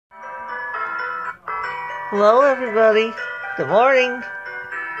Hello, everybody. Good morning.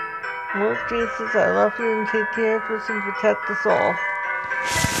 Lord Jesus, I love you and take care of us and protect us all.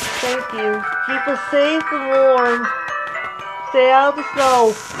 Thank you. Keep us safe and warm. Stay out of the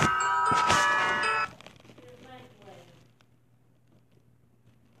snow.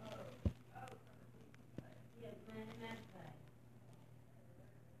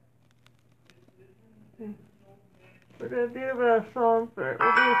 We're going to do a song first.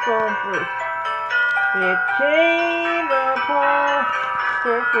 We'll do a song first. It came upon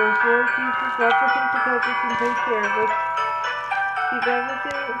purpose, Lord Jesus, love us and protect us and take care of us. Keep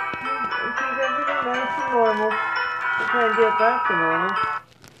everything nice and normal. We're trying to get back to normal.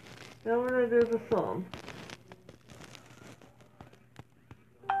 Now we're going to do the song.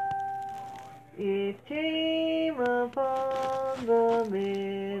 It came upon the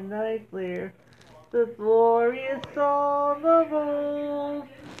midnight glare, the glorious song of old,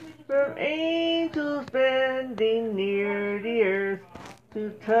 from angels bending near the earth to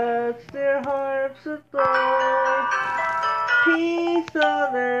touch their harps of gold. Peace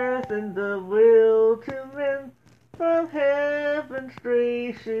on earth and the will to men from heaven's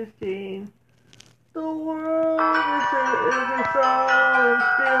gracious King. The world is all and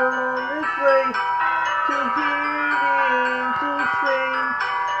still on its way to hear the angels sing.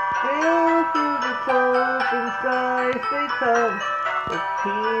 Still through the closing skies they come with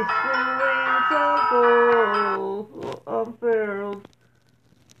peaceful wings of gold unfurled,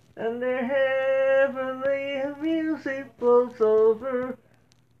 and their heavenly music floats over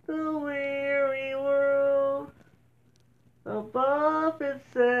the weary world. Above its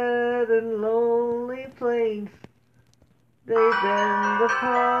sad and lonely plains, they bend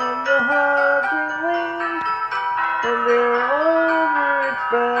upon the hovering wings, and there over its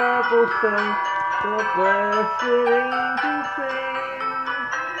babble sung the blessed angels sing.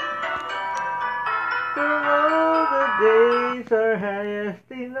 For all the days are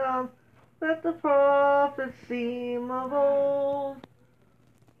hasting on, that the prophets seem of old.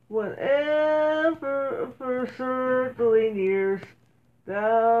 Whenever for circling years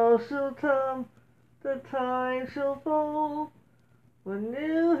thou shalt come, the time shall fall, when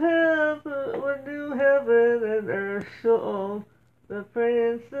new heaven and earth shall own the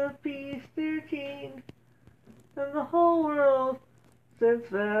Prince of Peace, their King, and the whole world sends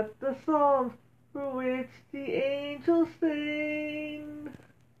back the song for which the angels sing.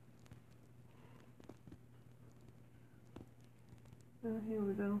 Here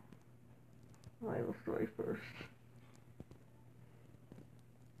we go. Bible story first.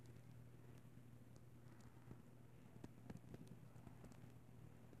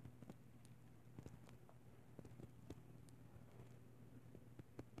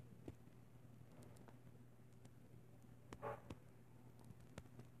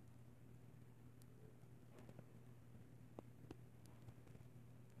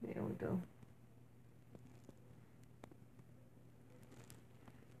 There we go.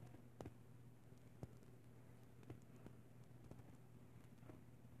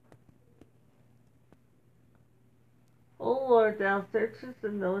 O Lord, thou searchest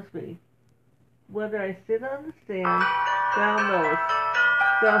and knowest me. Whether I sit on the stand, thou knowest.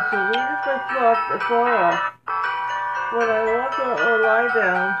 Thou shalt leadest my flock afar off. When I walk or lie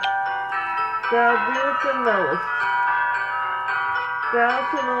down, thou doest and knowest. Thou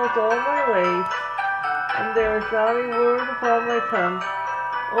shalt knowest all my ways, and there is not a word upon my tongue.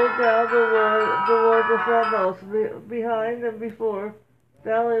 O thou, the Lord dost not knowest, behind and before,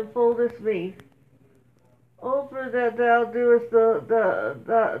 thou enfoldest me. O for that thou doest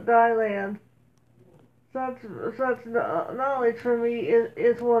thy land. Such knowledge for me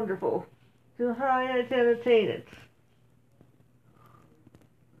is wonderful. Too high I can attain it.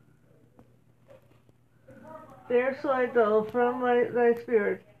 There shall I go from thy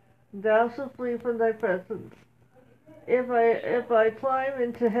spirit, and thou shalt flee from thy presence. If I climb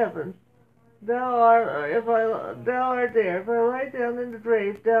into heaven, thou art there. If I lie down in the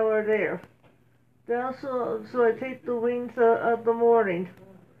grave, thou art there. Thou shalt I take the wings of the morning.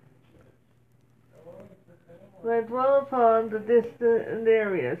 When I dwell upon the distant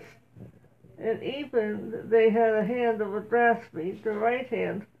areas, and even they had a hand that would grasp me, the right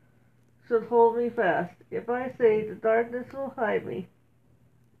hand should hold me fast. If I say the darkness will hide me,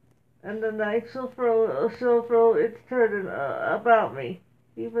 and the night shall throw its curtain about me,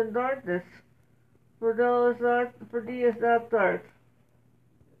 even darkness, for thee is not dark,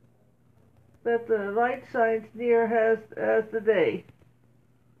 that the light shines near as the day.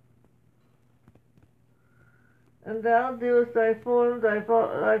 And thou doest thy form, thy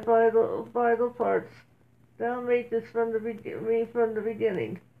vital parts. Thou madest me from the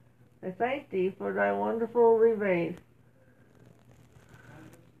beginning. I thank thee for thy wonderfully made.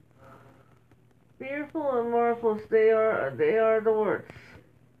 Fearful and marvelous they are the works.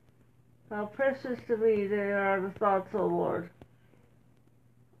 How precious to me they are the thoughts, O Lord.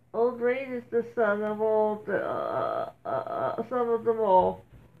 O great is the sum of all, sum of them all,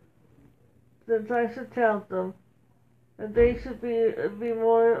 since I should count them, and they should be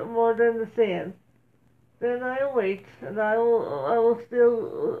more than the sand. Then I await, and I am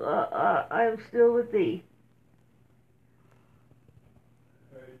still with thee.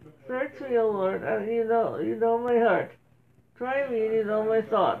 Search me, O Lord, and you know my heart. Try me, and you know my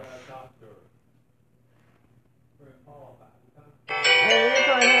thoughts. And if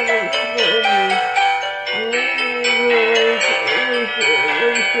I have an evil in me, lead me into a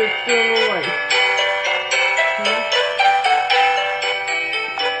way to eternal life.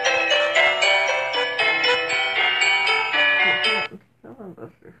 Come on,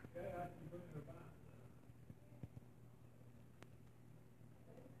 Buster.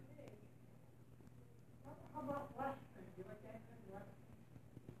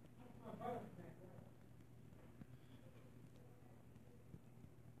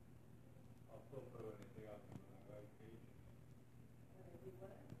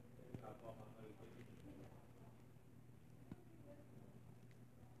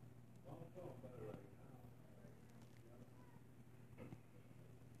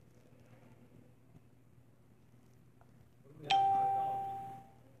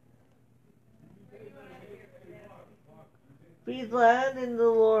 Be glad in the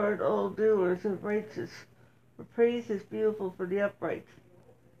Lord, all doers of righteous, for praise is beautiful for the upright.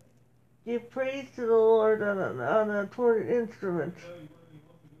 Give praise to the Lord on a torn instrument.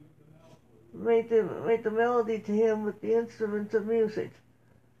 Make the melody to him with the instruments of music.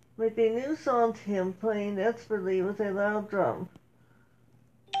 Make a new song to him, playing expertly with a loud drum.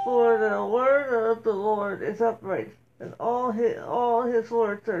 For the word of the Lord is upright, and all his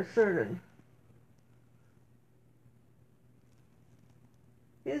words are certain.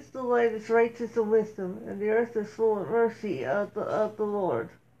 His delight is righteous and wisdom, and the earth is full of mercy of the Lord.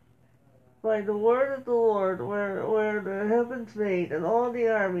 By the word of the Lord were the heavens made, and all the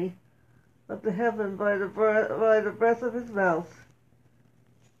army of the heaven by the breath of his mouth.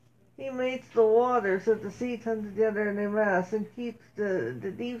 He makes the waters of the sea come together in a mass, and keeps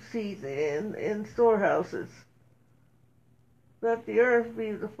the deep seas in storehouses. Let the earth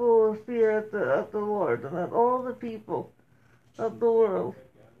be full of fear of the Lord, and let all the people of the world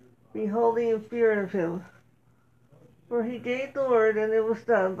be holy in fear of him. For he gave the word, and it was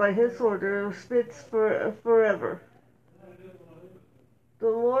done. By his order it was fixed forever. The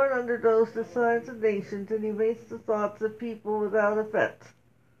Lord undergoes the signs of nations, and he makes the thoughts of people without effect.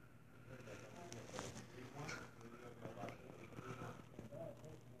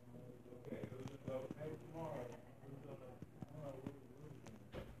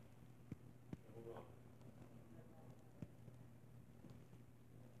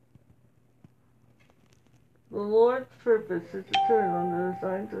 The Lord's purpose is eternal, and the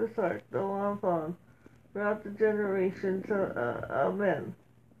designs of his heart go on throughout the generations of men.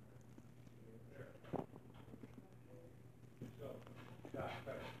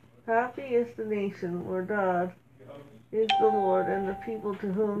 Happy is the nation where God is the Lord, and the people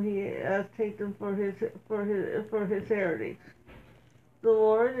to whom he has taken for his heritage. The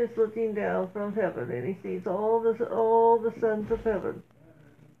Lord is looking down from heaven, and he sees all the sons of heaven.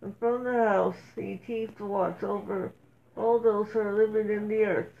 And from the house he keeps watch over all those who are living in the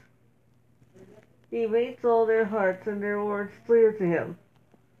earth. He makes all their hearts and their words clear to him.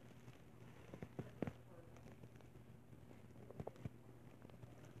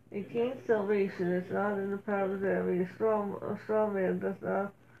 A king's salvation is not in the power of the enemy. A strong man does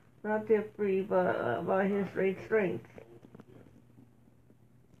not get free by his great strength.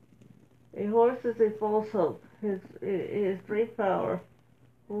 A horse is a false hope. His great power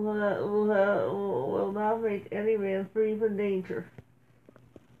will not make any man free from danger.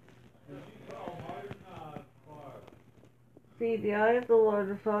 See, the eye of the Lord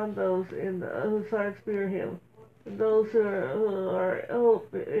is on those whose hearts fear him, and those who are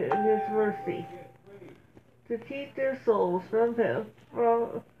hope in his mercy, to keep their souls from death,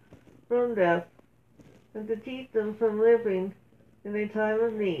 and to keep them from living in a time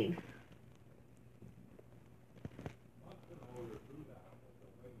of need.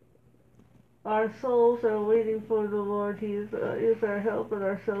 Our souls are waiting for the Lord. He is our help and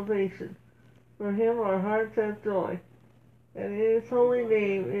our salvation. For him our hearts have joy, and in his holy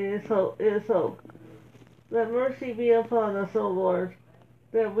name is hope. Let mercy be upon us, O Lord,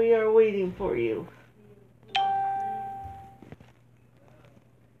 that we are waiting for you.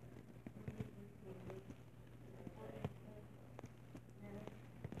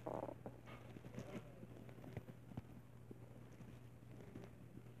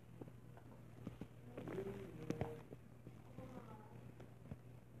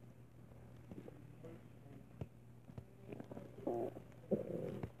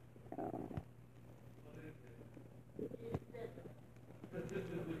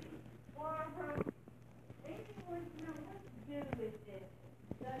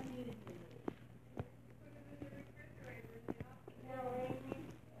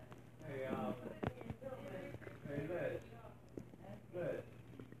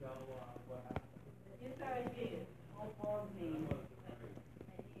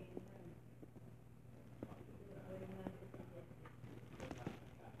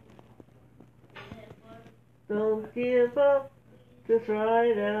 Don't give up, just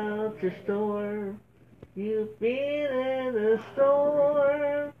ride out your storm. You've been in a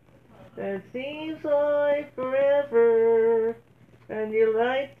storm that seems like forever, and you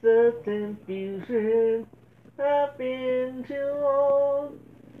like the confusion. I've been too long.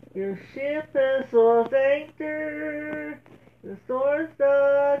 Your ship has lost anchor. The storm's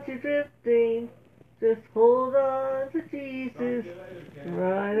got you drifting. Just hold on to Jesus.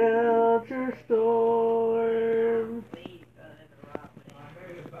 Ride out your storm.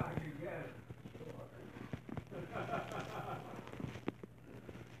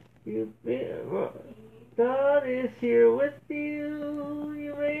 God is here with you.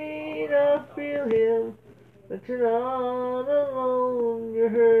 You may not feel Him, but you're not alone. You're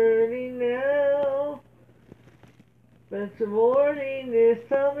hurting now, but the morning is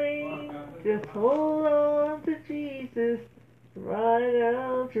coming. Just hold on to Jesus. Ride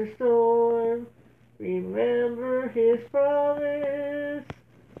out your storm. Remember His promise.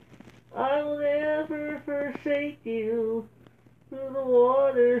 I will never forsake you. Through the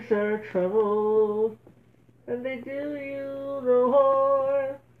waters are troubled, and they do you no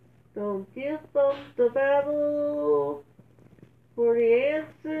harm. Don't give up the battle, for the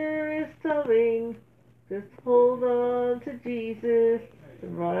answer is coming. Just hold on to Jesus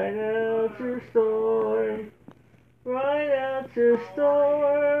and ride out your storm. Ride out your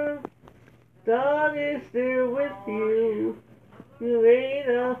storm. God is there with you. You may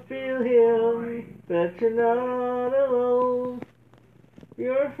not feel Him, but you're not alone.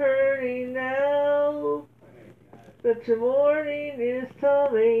 You're hurting now, but your morning is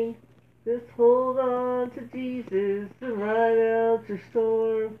coming. Just hold on to Jesus and ride out your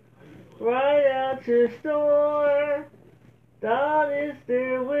storm. Ride out your storm. God is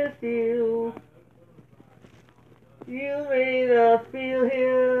there with you. You may not feel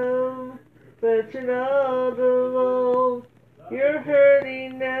Him, but you're not alone. You're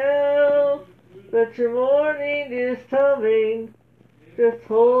hurting now, but your morning is coming. Just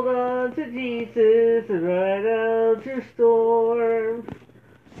hold on to Jesus and ride out your storm.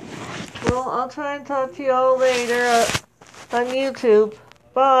 Well, I'll try and talk to you all later on YouTube.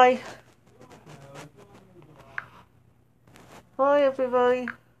 Bye. Bye, everybody.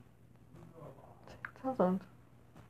 Hold on.